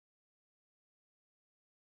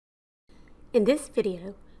In this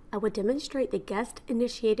video, I will demonstrate the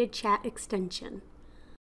guest-initiated chat extension.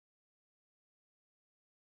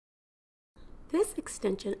 This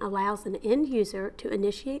extension allows an end user to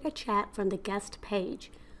initiate a chat from the guest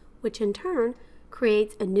page, which in turn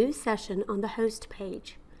creates a new session on the host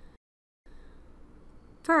page.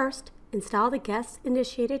 First, install the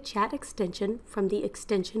guest-initiated chat extension from the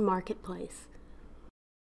extension marketplace.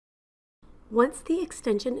 Once the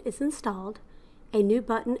extension is installed, a new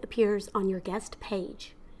button appears on your guest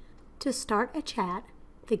page. To start a chat,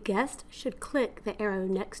 the guest should click the arrow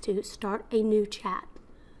next to Start a New Chat.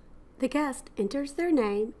 The guest enters their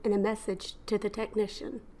name and a message to the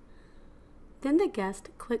technician. Then the guest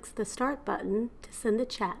clicks the Start button to send the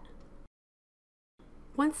chat.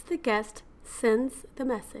 Once the guest sends the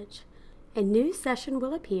message, a new session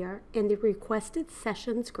will appear in the Requested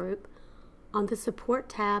Sessions group on the Support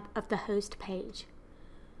tab of the host page.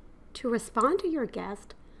 To respond to your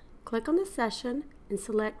guest, click on the session and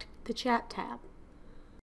select the Chat tab.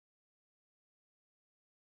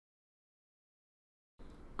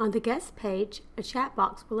 On the guest page, a chat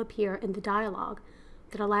box will appear in the dialog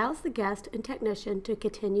that allows the guest and technician to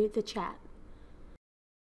continue the chat.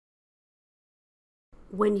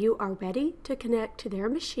 When you are ready to connect to their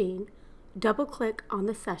machine, double-click on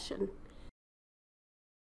the session.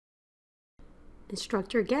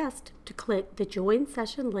 Instruct your guest to click the Join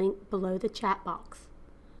Session link below the chat box.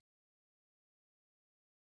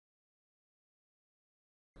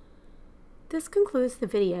 This concludes the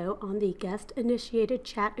video on the guest-initiated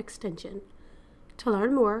chat extension. To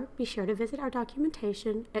learn more, be sure to visit our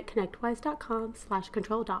documentation at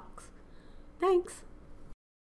connectwise.com/controldocs. Thanks!